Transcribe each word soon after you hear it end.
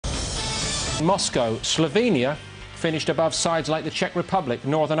Moscow, Slovenia finished above sides like the Czech Republic,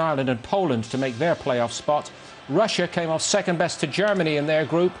 Northern Ireland and Poland to make their playoff spot. Russia came off second best to Germany in their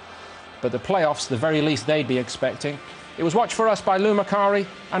group, but the playoffs, the very least they'd be expecting. It was watched for us by Lou Macari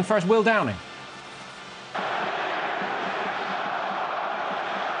and first Will Downing.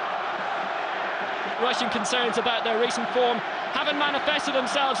 Russian concerns about their recent form haven't manifested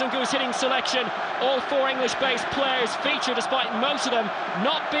themselves in goose hitting selection. All four English-based players feature, despite most of them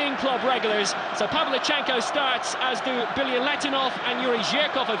not being club regulars. So Pavlyuchenko starts, as do Billy Letinov and Yuri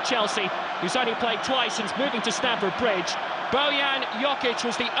Zhirkov of Chelsea, who's only played twice since moving to Stamford Bridge. Bojan Jokic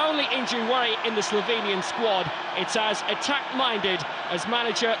was the only injury worry in the Slovenian squad. It's as attack-minded as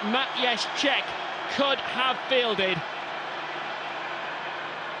manager Matej Cech could have fielded.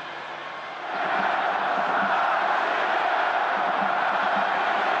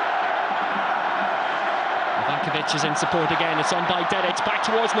 Novakovic is in support again. It's on by Dedic, back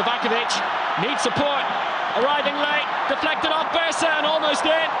towards Novakovic. Needs support. Arriving late, deflected off Bersa and almost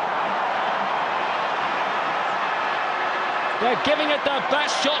in. They're giving it their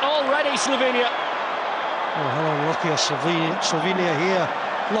best shot already, Slovenia. Oh, how unlucky are Slovenia here.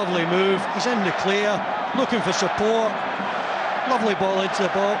 Lovely move. He's in the clear, looking for support. Lovely ball into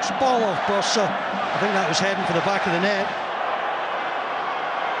the box. Ball off Bersa. I think that was heading for the back of the net.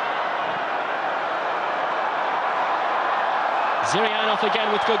 Zurianov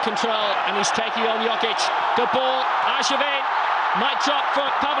again with good control, and he's taking on Jokic. Good ball, Ashevin might drop for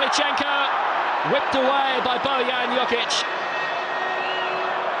Pavlyuchenko, whipped away by Bojan Jokic.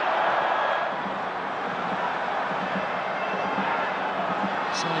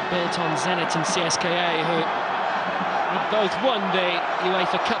 Side built on Zenit and CSKA, who have both won the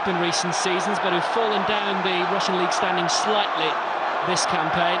UEFA Cup in recent seasons, but who've fallen down the Russian league standings slightly this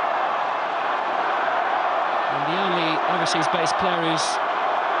campaign. And the only overseas-based player who's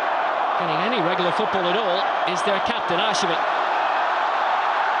getting any regular football at all is their captain, Ashevin.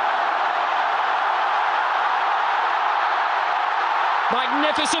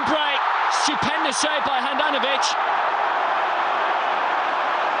 Magnificent break! Stupendous save by Handanovic.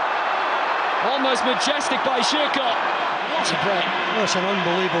 Almost majestic by Zhirkov. What a break! That's an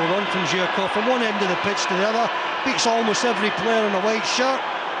unbelievable run from Zhirkov from one end of the pitch to the other. Beats almost every player in a white shirt,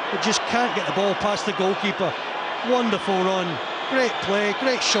 but just can't get the ball past the goalkeeper. Wonderful run, great play,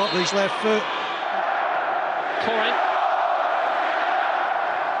 great shot with his left foot. Koren.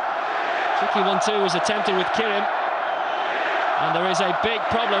 Tricky 1-2 was attempted with Kirim. And there is a big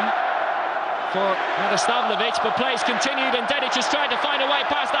problem for Radostavljevic, but plays continued and Dedic has tried to find a way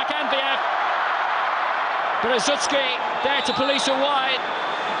past Akanbiev. Berezutski there to police a wide.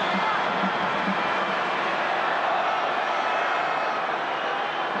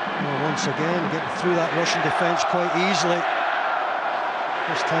 Once again, getting through that Russian defence quite easily.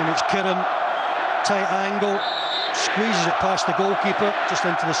 This time it's Kirim, tight angle, squeezes it past the goalkeeper, just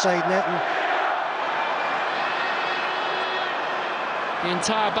into the side netting. The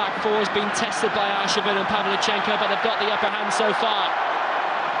entire back four has been tested by Ashevin and Pavlyuchenko, but they've got the upper hand so far.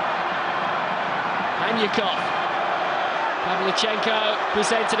 Anyukov. Pavlyuchenko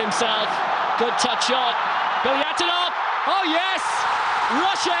presented himself. Good touch shot. Bilyatinov. Oh yes!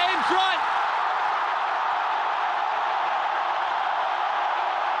 Russia in front!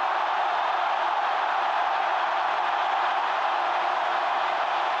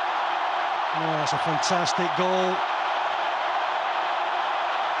 Oh, that's a fantastic goal.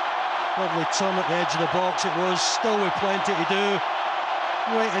 Lovely turn at the edge of the box it was, still with plenty to do.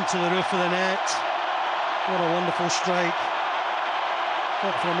 Right into the roof of the net. What a wonderful strike.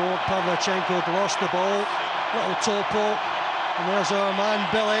 But for a moment, Pavlyuchenko had lost the ball. Little toe poke. And there's our man,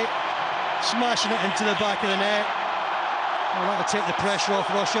 Billy, smashing it into the back of the net. Well, that'll take the pressure off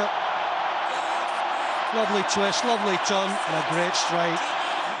Russia. Lovely twist, lovely turn, and a great strike.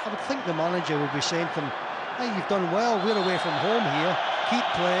 I would think the manager would be saying to them, hey, you've done well, we're away from home here. Keep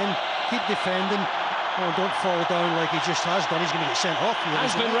playing, keep defending. Oh, don't fall down like he just has done. He's going to get sent off here.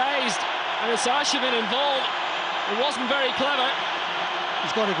 Has been raised, and it's Ashevin involved. It wasn't very clever.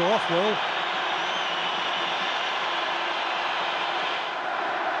 He's got to go off, Will.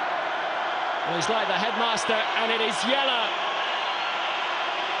 Well, he's like the headmaster, and it is yellow.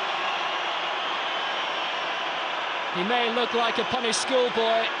 He may look like a punished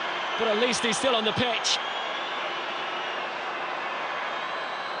schoolboy, but at least he's still on the pitch.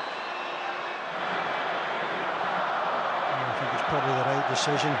 I think it's probably the right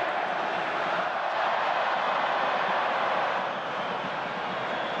decision.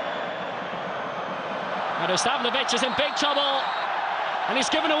 Radostavljevic is in big trouble, and he's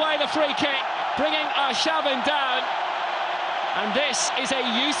given away the free kick, bringing Arshavin down. And this is a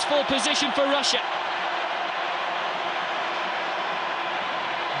useful position for Russia.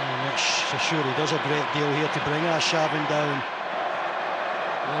 I'm not so sure he does a great deal here to bring Arshavin down.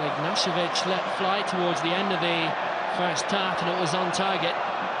 Well, Ignashevich let fly towards the end of the first half, and it was on target.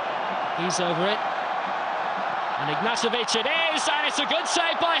 He's over it. And Ignashevich it is, and it's a good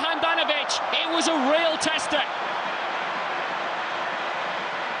save by Handanovic. It was a real tester.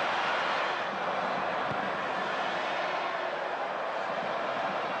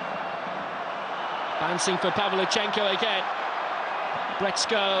 Bouncing for Pavlyuchenko again.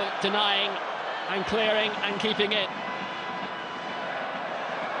 Brechko denying and clearing and keeping it.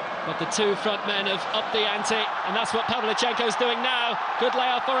 But the two front men have upped the ante, and that's what Pavlyuchenko's doing now. Good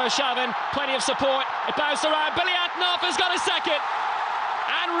layoff for Arshavin, plenty of support. It bounced around. Bilyatnov has got a second,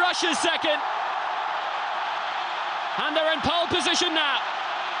 and Russia's second. And they're in pole position now.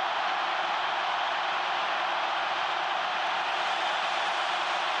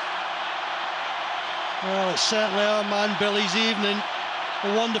 Well, it's certainly our man Billy's evening.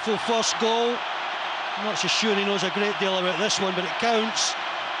 A wonderful first goal. I'm not so sure he knows a great deal about this one, but it counts.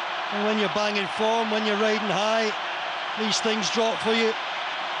 And when you're banging form, when you're riding high, these things drop for you.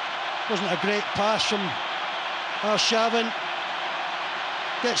 Wasn't a great pass from Arshavin.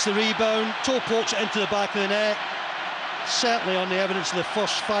 Gets the rebound, toe pokes it into the back of the net. Certainly on the evidence of the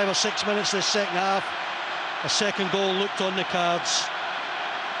first 5 or 6 minutes of the second half, a second goal looked on the cards.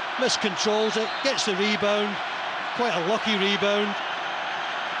 Miscontrols it, gets the rebound, quite a lucky rebound,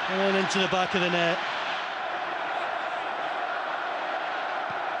 and then into the back of the net.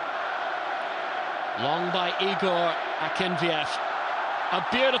 Long by Igor Akinfeev. A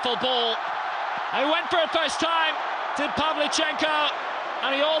beautiful ball. And he went for it first time, did Pavlyuchenko,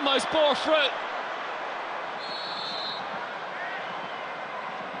 and he almost bore fruit.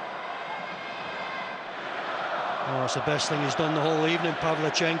 Oh, it's the best thing he's done the whole evening,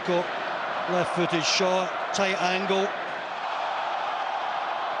 Pavlyuchenko. Left-footed shot, tight angle.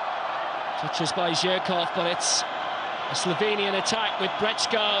 Touches by Zhirkov, but it's a Slovenian attack with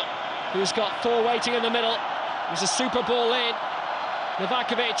Brechko, who's got 4 waiting in the middle. There's a super ball in.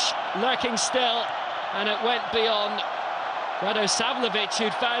 Novakovic lurking still, and it went beyond Radosavljevic,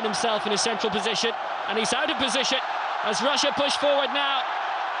 who'd found himself in a central position, and he's out of position as Russia push forward now.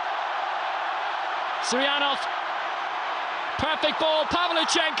 Suryanov, perfect ball,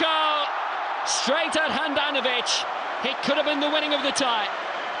 Pavlyuchenko, straight at Handanovic. It could have been the winning of the tie.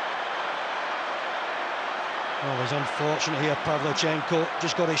 Well, it's unfortunate here, Pavlyuchenko.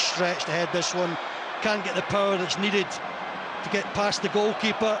 Just got to stretch to head this one. Can't get the power that's needed to get past the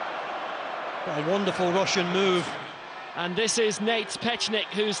goalkeeper. But a wonderful Russian move. And this is Nate Pechnik,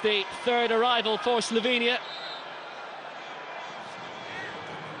 who's the third arrival for Slovenia.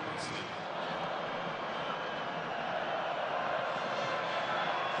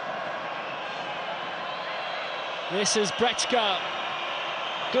 This is Brechko.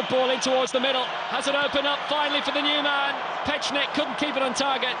 Good ball in towards the middle. Has it opened up finally for the new man. Pechnik couldn't keep it on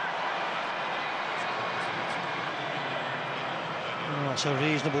target. Oh, that's a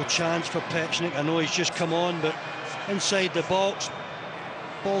reasonable chance for Pechnik. I know he's just come on, but inside the box.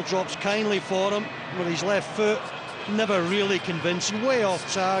 Ball drops kindly for him with his left foot. Never really convincing, way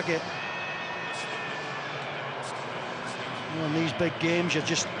off target. You know, in these big games, you're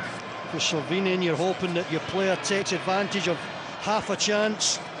just, for Slovenian, you're hoping that your player takes advantage of half a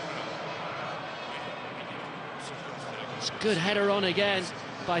chance. It's a good header on again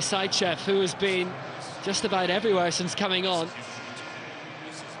by Saitchev, who has been just about everywhere since coming on.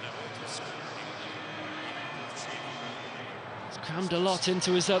 He's crammed a lot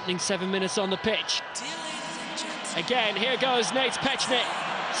into his opening 7 minutes on the pitch. Again, here goes Nate Pechnik.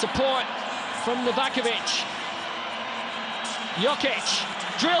 Support from Novakovic.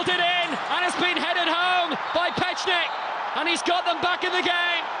 Jokic drilled it in, and it's been headed home by Pechnik. And he's got them back in the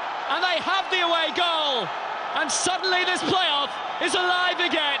game, and they have the away goal. And suddenly this playoff is alive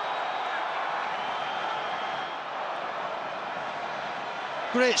again.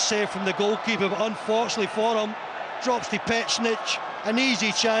 Great save from the goalkeeper, but unfortunately for him, drops to Pechnik, an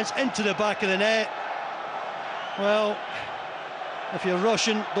easy chance into the back of the net. Well, if you're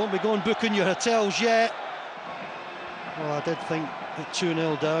Russian, don't be going booking your hotels yet. Well, I did think at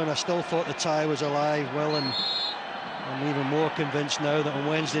 2-0 down, I still thought the tie was alive. Well, and I'm even more convinced now that on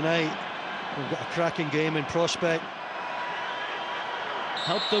Wednesday night we've got a cracking game in prospect.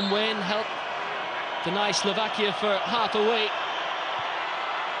 Help them win, help deny Slovakia for half a week.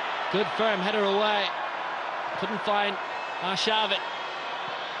 Good firm header away. Couldn't find Arshavin.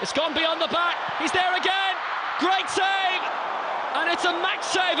 It's gone beyond the back. He's there again. Great save. And it's a match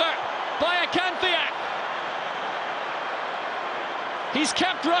saver by Akinfeev. He's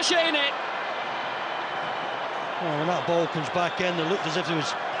kept Russia in it. Well, when that ball comes back in, it looked as if there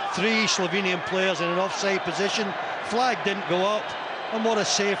was 3 Slovenian players in an offside position. Flag didn't go up, and what a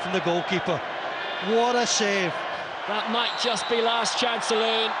save from the goalkeeper. What a save. That might just be last chance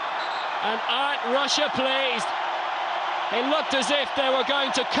saloon. And aren't Russia pleased? It looked as if they were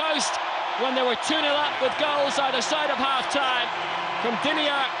going to coast when they were 2-0 up with goals either side of half-time from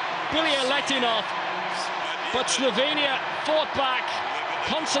Diniyar Biljaletinov. But Slovenia fought back.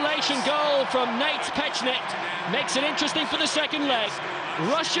 Consolation goal from Nate Pechnik makes it interesting for the second leg.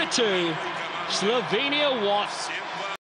 Russia 2, Slovenia 1.